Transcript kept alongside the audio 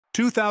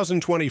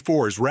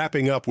2024 is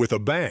wrapping up with a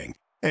bang,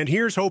 and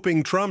here's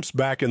hoping Trump's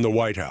back in the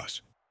White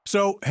House.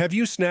 So, have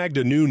you snagged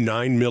a new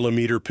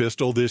 9mm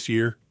pistol this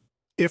year?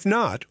 If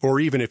not, or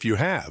even if you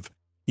have,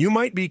 you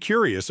might be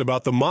curious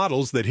about the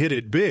models that hit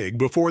it big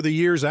before the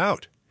year's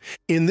out.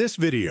 In this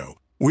video,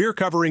 we're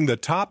covering the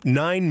top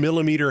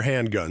 9mm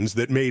handguns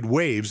that made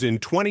waves in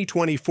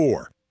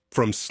 2024,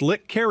 from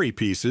slick carry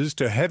pieces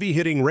to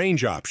heavy-hitting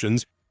range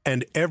options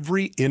and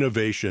every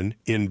innovation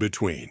in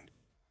between.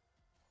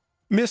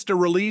 Missed a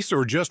release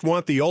or just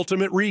want the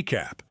ultimate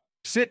recap?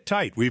 Sit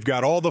tight, we've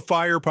got all the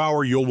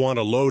firepower you'll want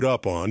to load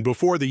up on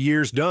before the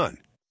year's done.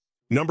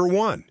 Number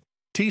 1.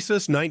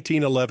 TSUS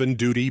 1911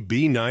 Duty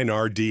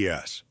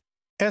B9RDS.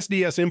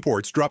 SDS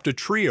Imports dropped a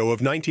trio of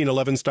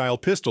 1911-style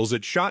pistols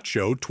at SHOT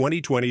Show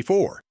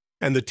 2024,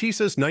 and the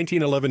TSUS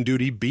 1911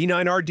 Duty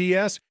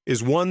B9RDS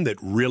is one that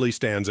really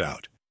stands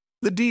out.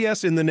 The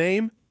DS in the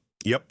name?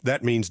 Yep,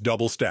 that means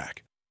double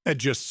stack. At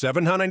just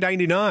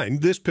 $799,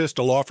 this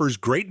pistol offers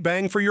great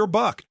bang for your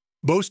buck,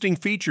 boasting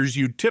features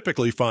you'd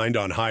typically find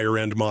on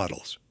higher-end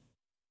models.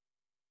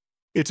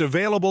 It's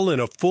available in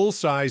a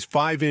full-size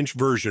 5-inch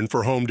version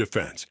for home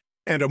defense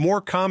and a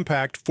more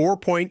compact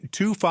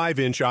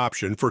 4.25-inch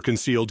option for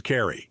concealed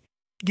carry,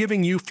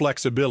 giving you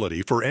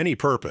flexibility for any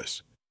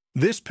purpose.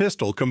 This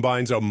pistol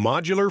combines a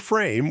modular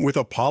frame with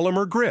a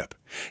polymer grip,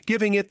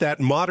 giving it that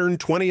modern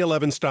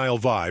 2011-style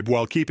vibe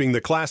while keeping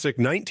the classic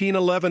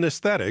 1911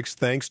 aesthetics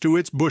thanks to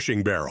its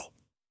bushing barrel.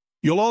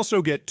 You'll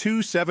also get two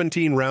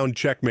 17-round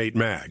Checkmate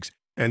mags,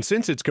 and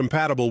since it's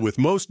compatible with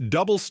most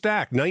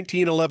double-stack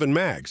 1911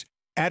 mags,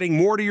 adding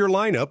more to your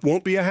lineup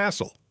won't be a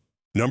hassle.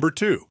 Number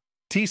 2.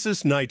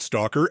 TSUS Night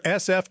Stalker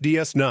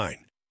SFDS9.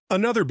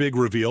 Another big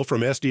reveal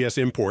from SDS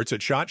Imports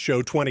at SHOT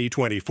Show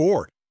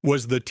 2024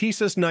 was the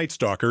TSUS Night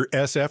Stalker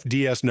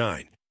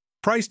SFDS9.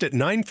 Priced at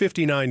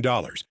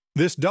 $959,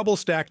 this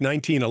double-stack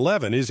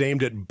 1911 is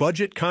aimed at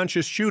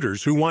budget-conscious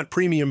shooters who want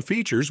premium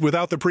features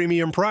without the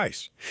premium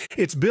price.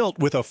 It's built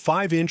with a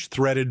 5-inch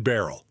threaded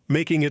barrel,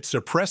 making it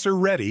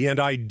suppressor-ready and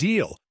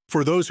ideal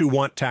for those who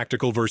want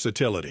tactical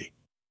versatility.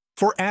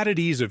 For added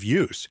ease of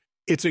use,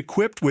 it's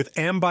equipped with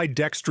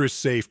ambidextrous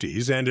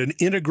safeties and an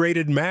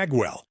integrated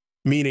magwell,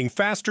 meaning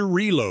faster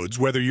reloads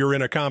whether you're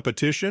in a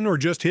competition or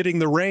just hitting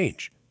the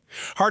range.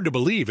 Hard to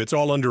believe it's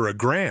all under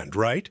 $1,000,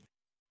 right?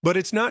 But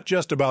it's not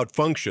just about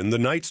function. The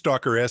Night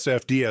Stalker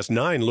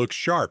SFDS9 looks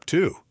sharp,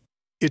 too.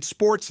 It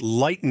sports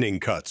lightning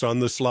cuts on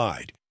the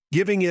slide,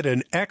 giving it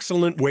an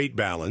excellent weight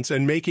balance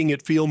and making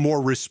it feel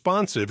more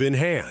responsive in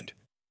hand.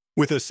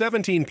 With a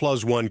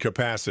 17+1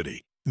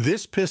 capacity,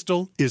 this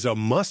pistol is a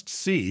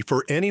must-see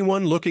for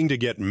anyone looking to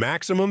get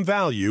maximum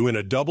value in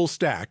a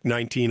double-stack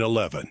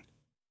 1911.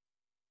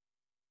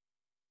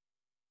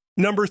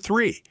 Number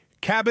 3.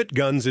 Cabot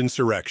Guns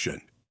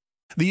Insurrection.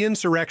 The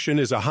Insurrection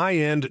is a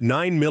high-end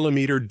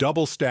 9mm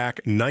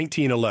double-stack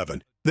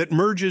 1911 that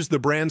merges the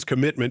brand's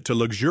commitment to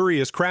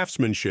luxurious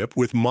craftsmanship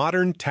with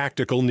modern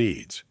tactical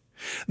needs.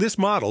 This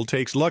model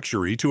takes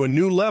luxury to a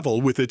new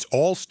level with its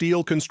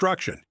all-steel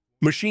construction,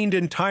 machined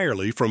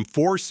entirely from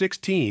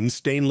 416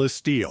 stainless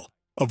steel,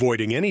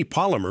 avoiding any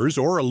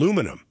polymers or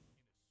aluminum.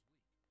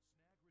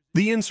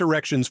 The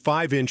Insurrection's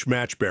 5-inch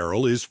match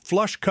barrel is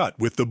flush-cut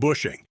with the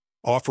bushing,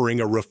 offering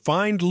a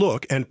refined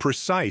look and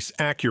precise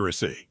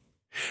accuracy.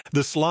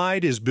 The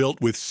slide is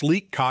built with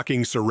sleek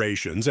cocking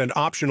serrations and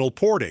optional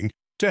porting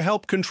to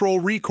help control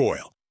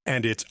recoil,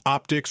 and it's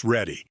optics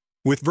ready,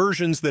 with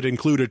versions that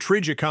include a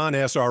Trijicon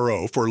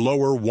SRO for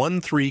lower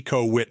 1.3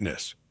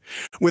 co-witness.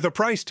 With a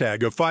price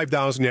tag of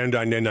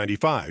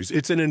 $5,995,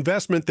 it's an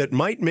investment that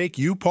might make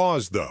you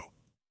pause, though.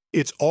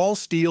 Its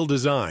all-steel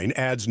design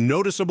adds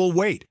noticeable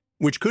weight,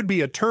 which could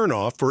be a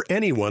turnoff for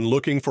anyone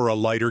looking for a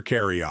lighter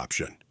carry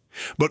option.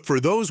 But for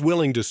those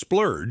willing to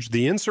splurge,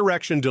 the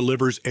Insurrection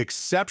delivers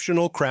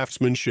exceptional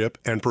craftsmanship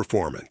and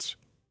performance.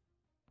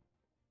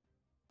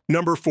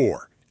 Number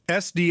 4.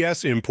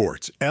 SDS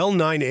Imports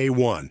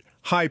L9A1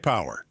 High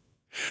Power.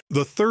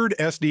 The third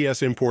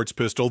SDS Imports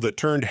pistol that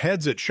turned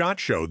heads at SHOT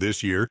Show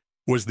this year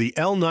was the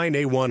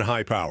L9A1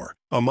 High Power,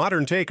 a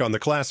modern take on the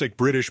classic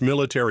British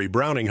military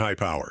Browning High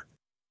Power.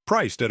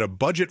 Priced at a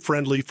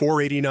budget-friendly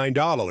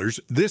 $489,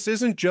 this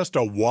isn't just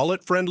a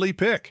wallet-friendly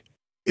pick.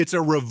 It's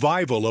a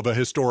revival of a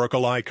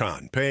historical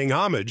icon, paying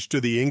homage to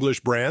the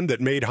English brand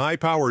that made high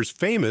powers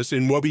famous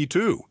in WWBI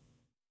II.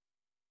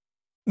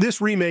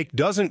 This remake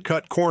doesn't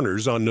cut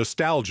corners on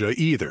nostalgia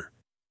either.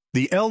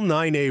 The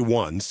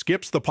L9A1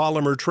 skips the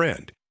polymer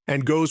trend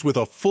and goes with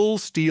a full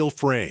steel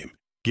frame,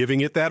 giving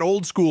it that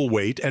old-school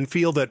weight and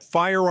feel that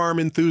firearm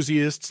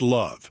enthusiasts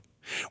love.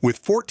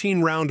 With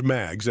 14-round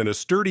mags and a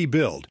sturdy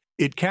build,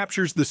 it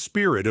captures the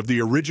spirit of the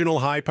original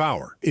high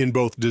power in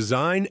both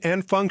design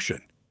and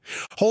function.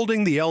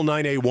 Holding the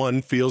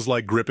L9A1 feels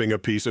like gripping a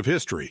piece of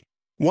history,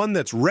 one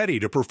that's ready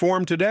to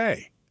perform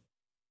today.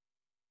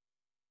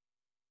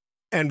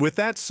 And with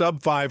that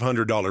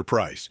sub-$500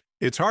 price,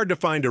 it's hard to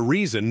find a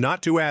reason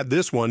not to add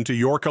this one to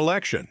your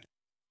collection.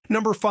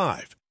 Number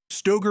 5.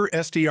 Stoeger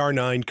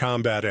STR9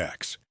 Combat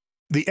X.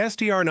 The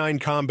STR9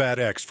 Combat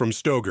X from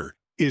Stoeger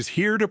is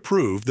here to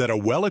prove that a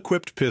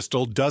well-equipped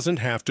pistol doesn't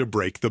have to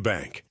break the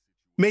bank.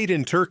 Made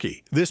in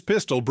Turkey, this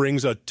pistol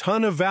brings a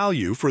ton of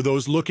value for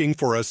those looking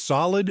for a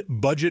solid,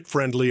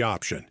 budget-friendly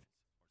option.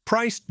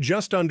 Priced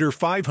just under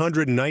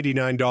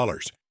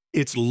 $599,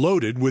 it's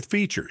loaded with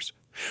features: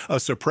 a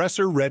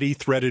suppressor-ready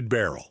threaded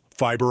barrel,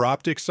 fiber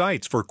optic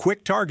sights for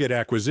quick target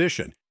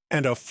acquisition,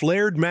 and a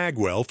flared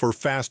magwell for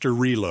faster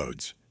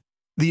reloads.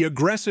 The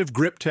aggressive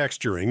grip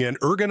texturing and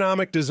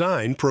ergonomic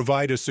design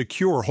provide a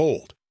secure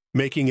hold,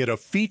 making it a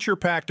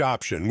feature-packed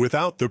option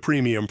without the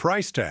premium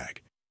price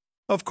tag.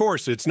 Of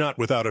course, it's not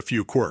without a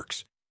few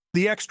quirks.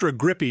 The extra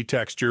grippy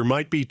texture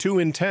might be too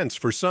intense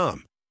for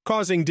some,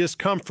 causing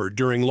discomfort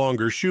during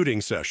longer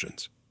shooting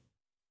sessions.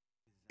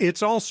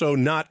 It's also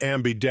not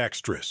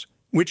ambidextrous,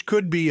 which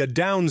could be a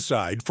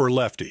downside for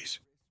lefties.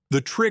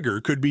 The trigger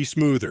could be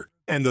smoother,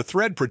 and the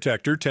thread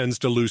protector tends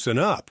to loosen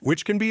up,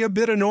 which can be a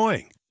bit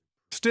annoying.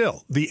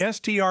 Still, the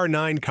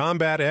STR9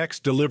 Combat X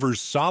delivers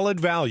solid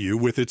value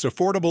with its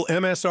affordable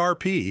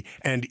MSRP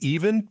and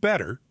even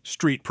better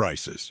street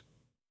prices.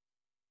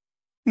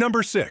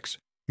 Number 6.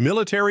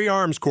 Military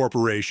Arms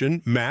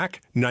Corporation MAC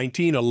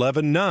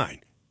 1911-9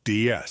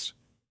 DS.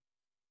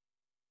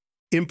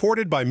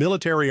 Imported by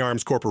Military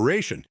Arms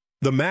Corporation,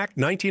 the MAC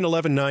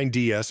 1911-9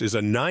 DS is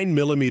a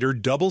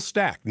 9mm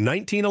double-stack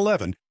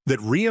 1911 that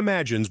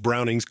reimagines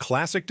Browning's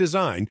classic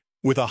design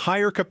with a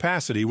higher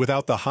capacity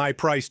without the high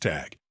price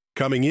tag,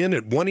 coming in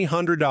at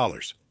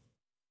 $100.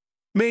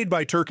 Made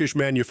by Turkish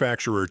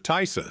manufacturer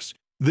Tysas,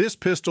 this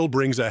pistol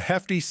brings a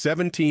hefty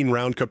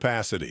 17-round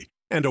capacity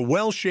and a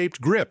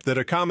well-shaped grip that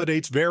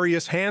accommodates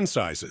various hand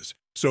sizes,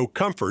 so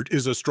comfort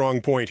is a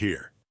strong point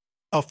here.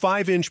 A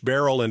 5-inch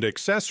barrel and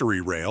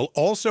accessory rail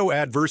also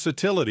add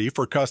versatility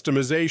for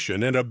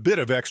customization and a bit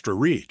of extra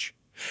reach.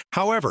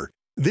 However,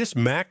 this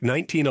MAC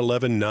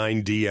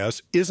 1911-9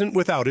 DS isn't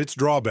without its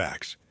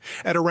drawbacks.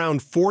 At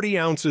around 40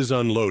 ounces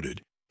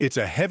unloaded, it's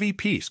a heavy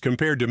piece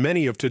compared to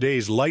many of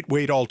today's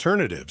lightweight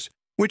alternatives,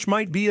 which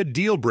might be a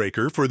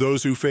deal-breaker for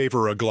those who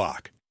favor a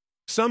Glock.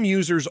 Some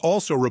users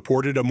also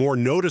reported a more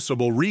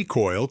noticeable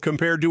recoil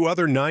compared to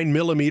other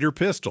 9mm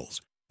pistols,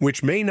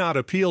 which may not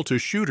appeal to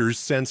shooters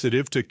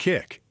sensitive to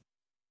kick.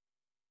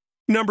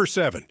 Number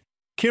 7.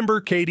 Kimber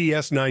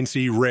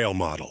KDS-9C Rail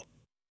Model.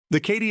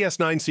 The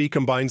KDS-9C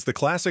combines the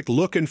classic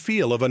look and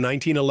feel of a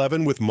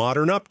 1911 with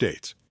modern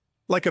updates,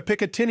 like a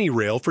Picatinny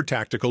rail for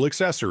tactical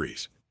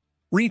accessories.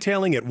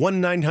 Retailing at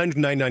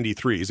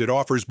 $1,993, it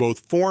offers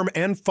both form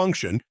and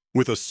function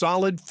with a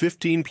solid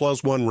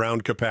 15+1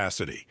 round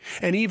capacity,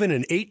 and even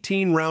an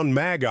 18-round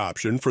mag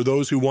option for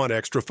those who want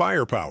extra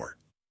firepower.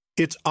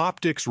 It's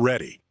optics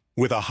ready,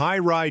 with a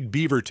high-ride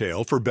beaver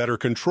tail for better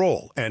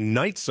control and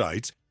night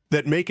sights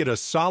that make it a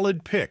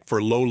solid pick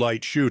for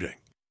low-light shooting.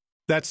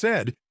 That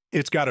said,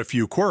 it's got a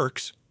few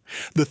quirks.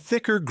 The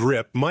thicker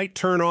grip might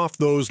turn off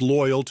those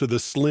loyal to the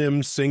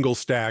slim,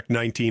 single-stack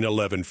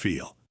 1911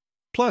 feel.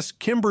 Plus,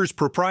 Kimber's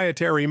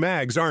proprietary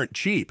mags aren't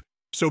cheap,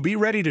 so be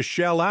ready to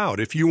shell out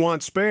if you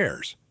want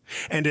spares.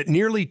 And at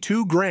nearly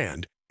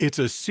 $2,000, it's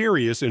a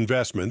serious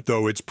investment,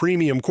 though its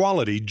premium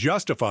quality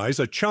justifies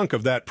a chunk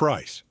of that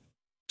price.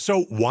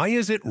 So why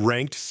is it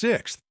ranked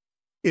 6th?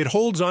 It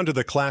holds onto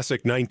the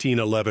classic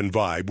 1911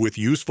 vibe with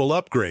useful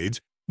upgrades,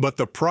 but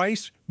the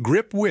price,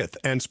 grip width,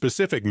 and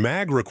specific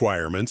mag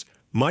requirements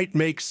might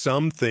make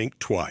some think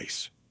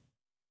twice.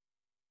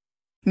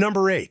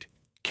 Number 8.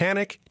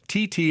 Canik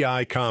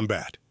TTI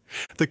Combat.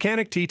 The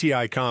Canik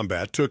TTI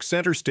Combat took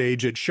center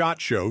stage at SHOT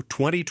Show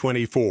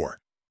 2024,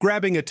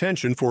 grabbing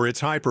attention for its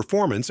high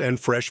performance and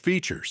fresh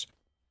features.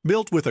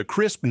 Built with a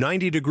crisp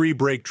 90-degree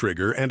brake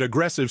trigger and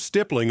aggressive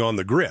stippling on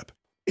the grip,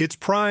 it's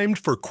primed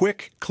for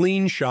quick,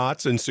 clean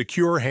shots and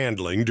secure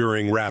handling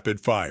during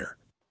rapid fire.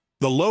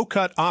 The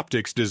low-cut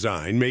optics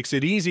design makes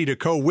it easy to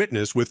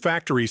co-witness with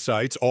factory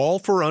sights, all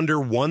for under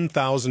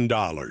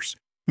 $1,000,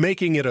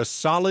 making it a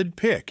solid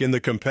pick in the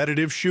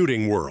competitive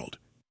shooting world.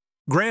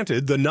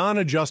 Granted, the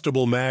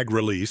non-adjustable mag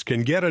release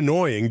can get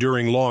annoying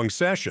during long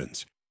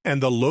sessions,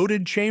 and the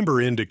loaded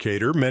chamber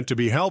indicator, meant to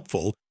be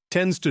helpful,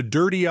 tends to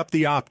dirty up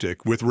the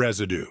optic with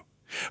residue.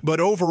 But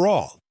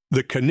overall,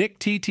 the Canik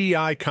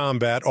TTI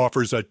Combat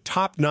offers a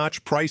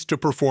top-notch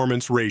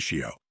price-to-performance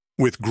ratio,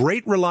 with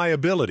great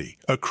reliability,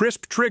 a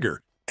crisp trigger,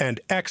 and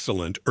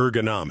excellent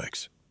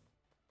ergonomics.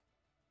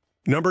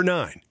 Number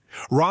 9.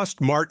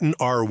 Rost Martin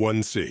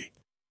R1C.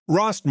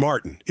 Rost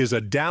Martin is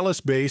a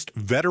Dallas-based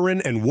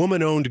veteran and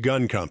woman-owned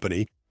gun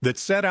company that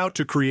set out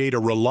to create a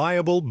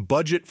reliable,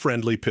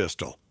 budget-friendly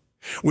pistol.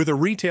 With a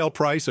retail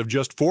price of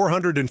just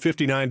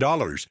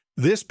 $459,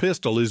 this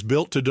pistol is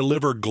built to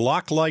deliver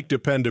Glock-like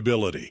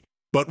dependability,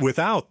 but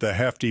without the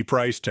hefty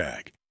price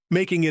tag,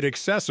 making it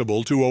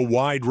accessible to a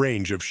wide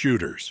range of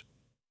shooters.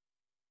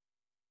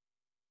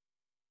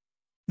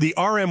 The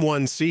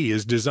RM1C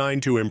is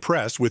designed to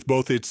impress with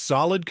both its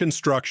solid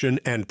construction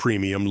and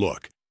premium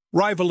look,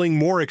 rivaling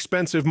more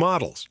expensive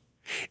models.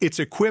 It's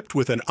equipped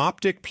with an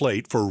optic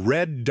plate for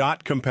red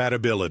dot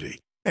compatibility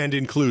and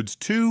includes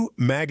 2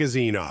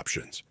 magazine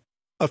options,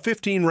 a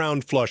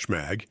 15-round flush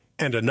mag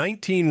and a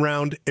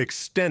 19-round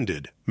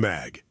extended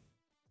mag.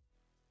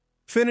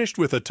 Finished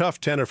with a tough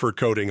tenifer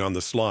coating on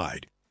the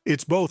slide,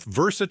 it's both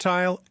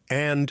versatile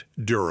and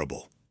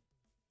durable.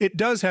 It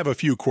does have a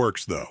few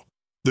quirks, though.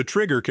 The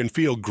trigger can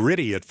feel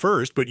gritty at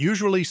first, but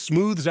usually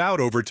smooths out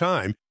over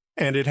time,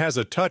 and it has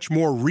a touch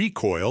more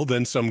recoil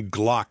than some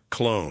Glock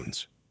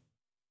clones.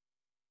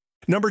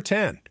 Number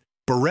 10.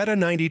 Beretta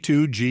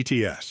 92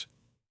 GTS.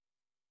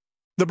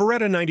 The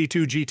Beretta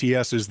 92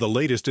 GTS is the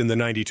latest in the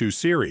 92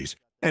 series,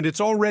 and it's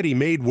already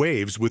made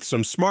waves with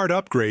some smart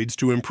upgrades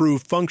to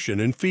improve function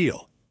and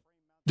feel.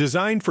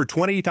 Designed for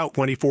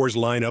 2024's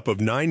lineup of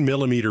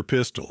 9mm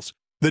pistols,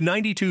 the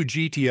 92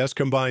 GTS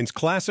combines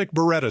classic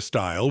Beretta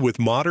style with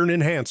modern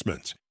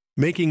enhancements,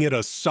 making it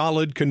a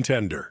solid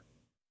contender.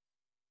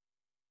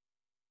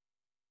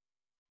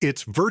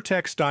 Its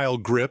Vertex-style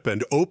grip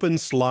and open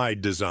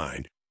slide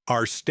design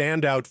are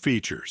standout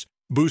features,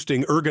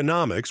 boosting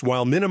ergonomics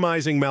while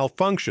minimizing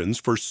malfunctions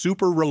for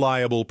super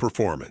reliable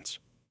performance.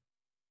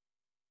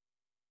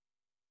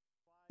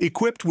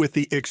 Equipped with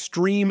the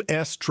Extreme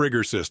S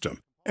trigger system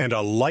and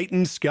a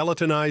lightened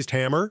skeletonized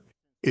hammer,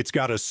 it's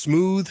got a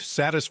smooth,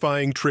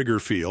 satisfying trigger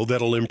feel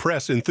that'll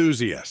impress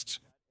enthusiasts.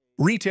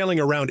 Retailing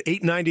around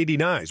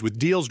 $899 with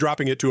deals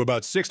dropping it to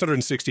about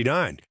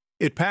 $669,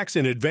 it packs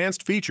in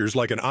advanced features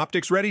like an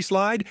optics-ready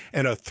slide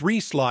and a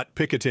 3-slot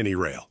Picatinny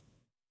rail.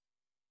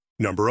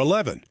 Number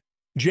 11.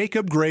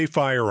 Jacob Gray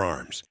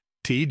Firearms,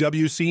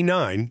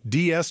 TWC9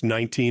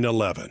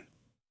 DS1911.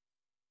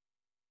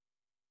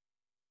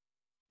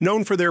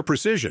 Known for their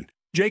precision,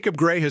 Jacob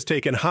Gray has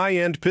taken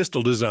high-end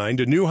pistol design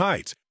to new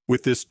heights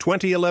with this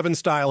 2011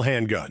 style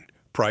handgun,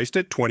 priced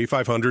at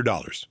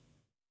 $2,500.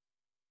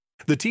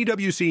 The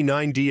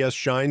TWC9DS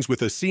shines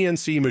with a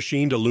CNC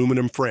machined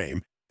aluminum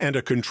frame and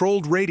a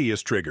controlled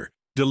radius trigger,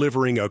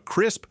 delivering a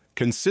crisp,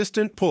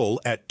 consistent pull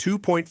at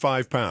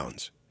 2.5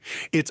 pounds.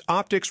 It's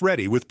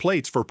optics-ready with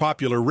plates for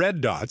popular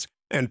red dots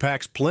and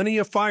packs plenty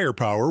of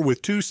firepower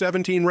with two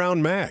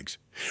 17-round mags.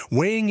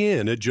 Weighing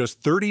in at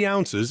just 30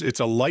 ounces,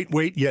 it's a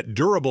lightweight yet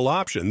durable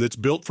option that's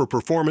built for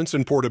performance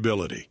and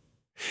portability.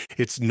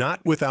 It's not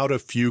without a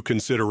few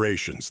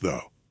considerations,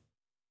 though.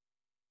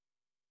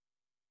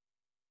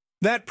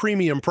 That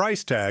premium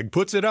price tag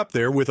puts it up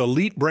there with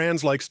elite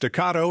brands like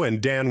Staccato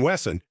and Dan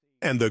Wesson,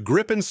 and the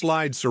grip and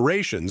slide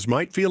serrations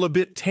might feel a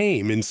bit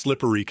tame in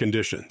slippery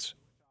conditions.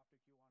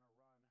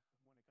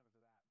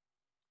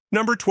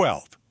 Number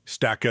 12.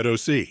 Staccato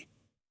C.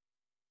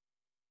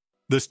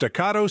 The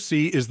Staccato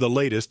C is the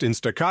latest in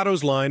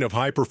Staccato's line of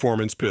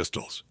high-performance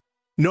pistols.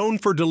 Known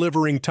for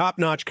delivering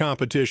top-notch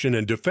competition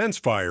and defense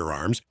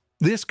firearms,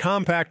 this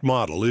compact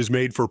model is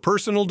made for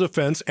personal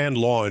defense and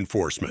law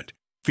enforcement,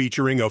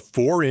 featuring a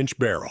 4-inch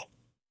barrel.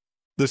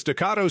 The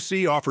Staccato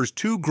C offers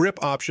two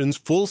grip options,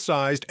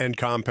 full-sized and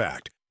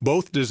compact,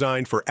 both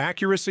designed for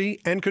accuracy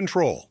and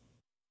control.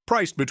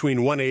 Priced between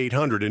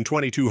 $1,800 and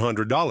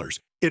 $2,200,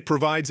 it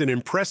provides an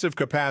impressive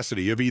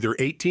capacity of either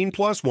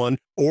 18+1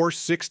 or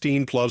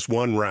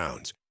 16+1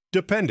 rounds,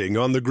 depending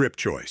on the grip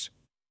choice.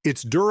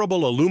 Its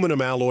durable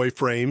aluminum alloy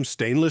frame,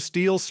 stainless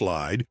steel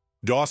slide,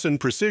 Dawson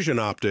precision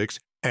optics,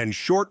 and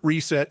short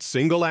reset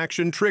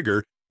single-action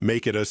trigger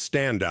make it a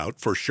standout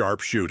for sharp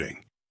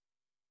shooting.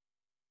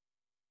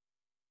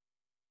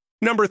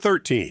 Number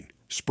 13.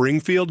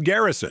 Springfield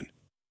Garrison.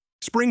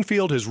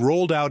 Springfield has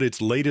rolled out its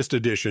latest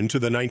addition to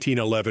the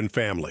 1911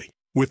 family,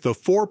 with the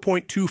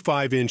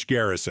 4.25-inch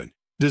Garrison,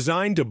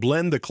 designed to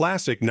blend the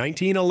classic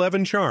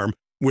 1911 charm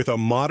with a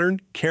modern,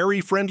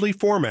 carry-friendly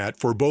format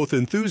for both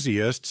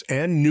enthusiasts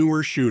and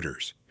newer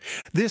shooters.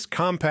 This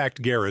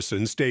compact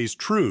Garrison stays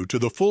true to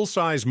the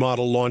full-size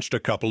model launched a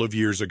couple of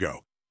years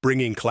ago,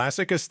 bringing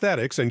classic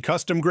aesthetics and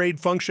custom-grade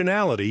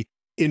functionality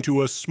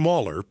into a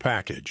smaller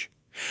package.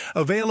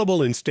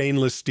 Available in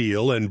stainless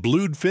steel and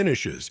blued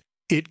finishes,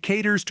 it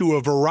caters to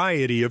a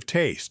variety of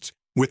tastes,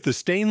 with the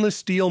stainless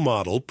steel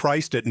model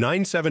priced at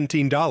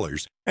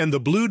 $917 and the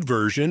blued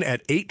version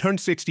at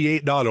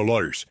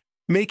 $868,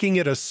 making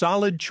it a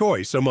solid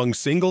choice among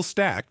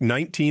single-stack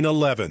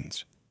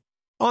 1911s.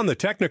 On the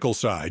technical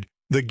side,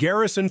 the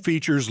Garrison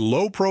features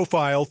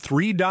low-profile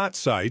 3-dot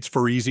sights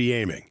for easy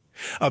aiming,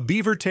 a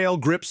beaver tail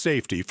grip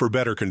safety for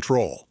better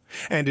control,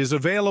 and is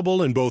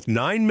available in both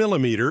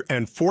 9mm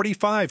and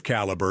 .45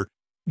 caliber,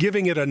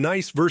 giving it a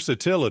nice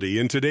versatility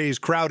in today's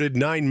crowded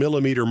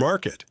 9mm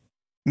market.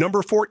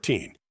 Number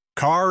 14.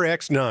 Car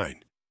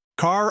X9.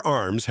 Car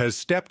Arms has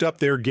stepped up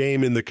their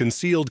game in the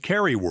concealed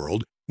carry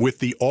world with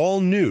the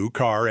all-new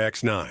Car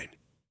X9.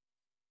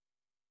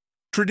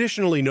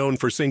 Traditionally known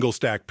for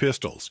single-stack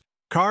pistols,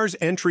 Car's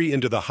entry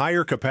into the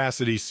higher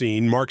capacity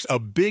scene marks a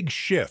big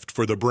shift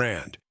for the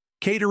brand,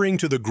 catering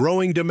to the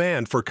growing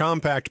demand for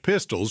compact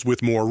pistols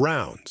with more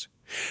rounds.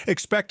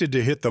 Expected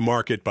to hit the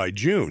market by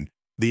June,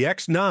 the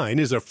X9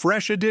 is a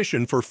fresh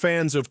addition for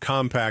fans of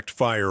compact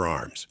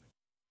firearms.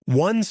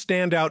 One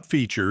standout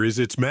feature is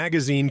its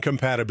magazine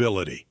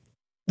compatibility.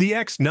 The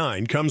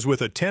X9 comes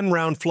with a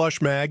 10-round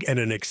flush mag and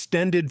an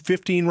extended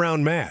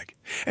 15-round mag,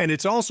 and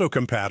it's also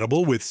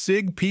compatible with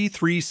SIG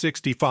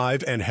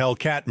P365 and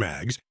Hellcat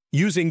mags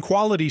using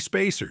quality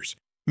spacers,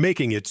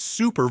 making it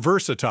super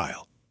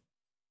versatile.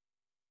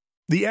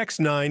 The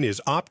X9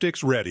 is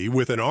optics ready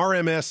with an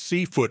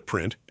RMS-C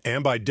footprint,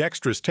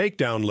 ambidextrous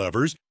takedown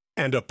levers,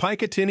 and a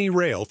Picatinny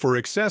rail for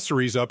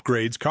accessories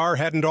upgrades car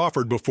hadn't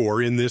offered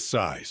before in this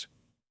size.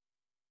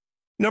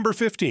 Number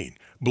 15.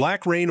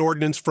 Black Rain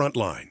Ordnance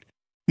Frontline.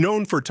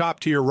 Known for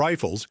top-tier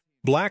rifles,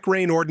 Black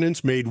Rain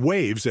Ordnance made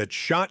waves at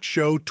SHOT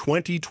Show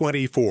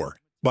 2024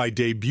 by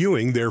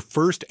debuting their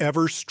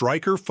first-ever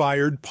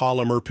striker-fired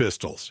polymer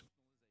pistols,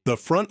 the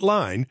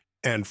Frontline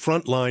and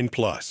Frontline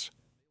Plus.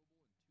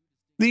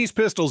 These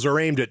pistols are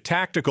aimed at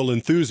tactical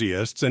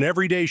enthusiasts and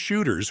everyday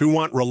shooters who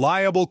want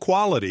reliable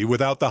quality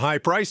without the high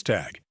price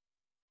tag.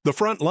 The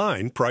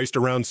Frontline, priced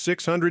around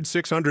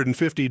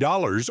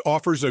 $650,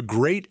 offers a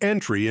great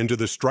entry into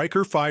the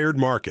striker-fired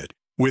market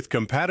with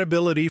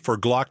compatibility for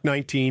Glock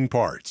 19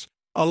 parts,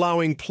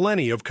 allowing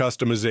plenty of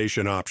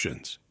customization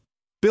options.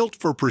 Built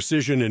for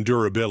precision and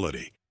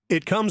durability,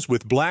 it comes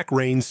with Black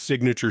Rain's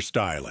signature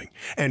styling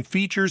and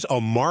features a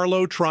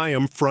Marlowe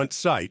Triumph front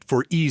sight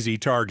for easy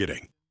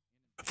targeting.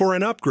 For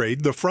an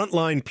upgrade, the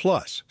Frontline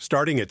Plus,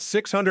 starting at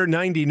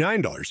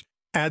 $699,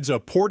 adds a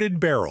ported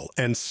barrel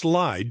and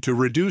slide to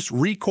reduce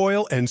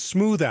recoil and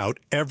smooth out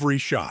every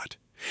shot.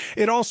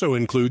 It also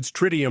includes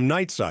tritium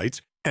night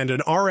sights and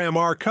an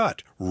RMR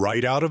cut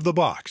right out of the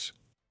box.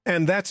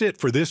 And that's it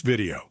for this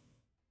video.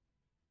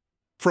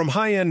 From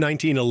high-end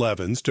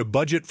 1911s to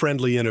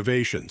budget-friendly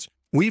innovations,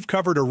 we've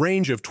covered a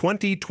range of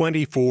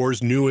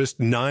 2024's newest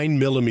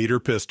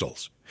 9mm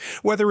pistols.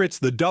 Whether it's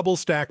the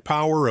double-stack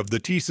power of the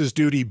Thesis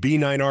Duty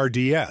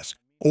B9RDS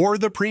or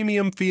the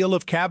premium feel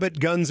of Cabot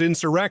Guns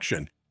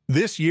Insurrection,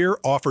 this year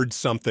offered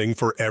something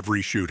for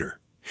every shooter.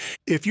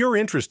 If you're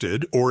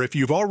interested, or if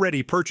you've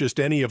already purchased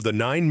any of the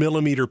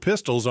 9mm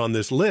pistols on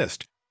this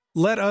list,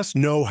 let us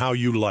know how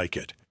you like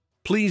it.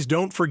 Please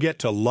don't forget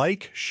to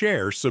like,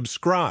 share,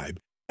 subscribe,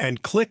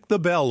 and click the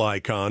bell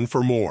icon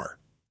for more.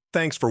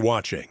 Thanks for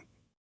watching.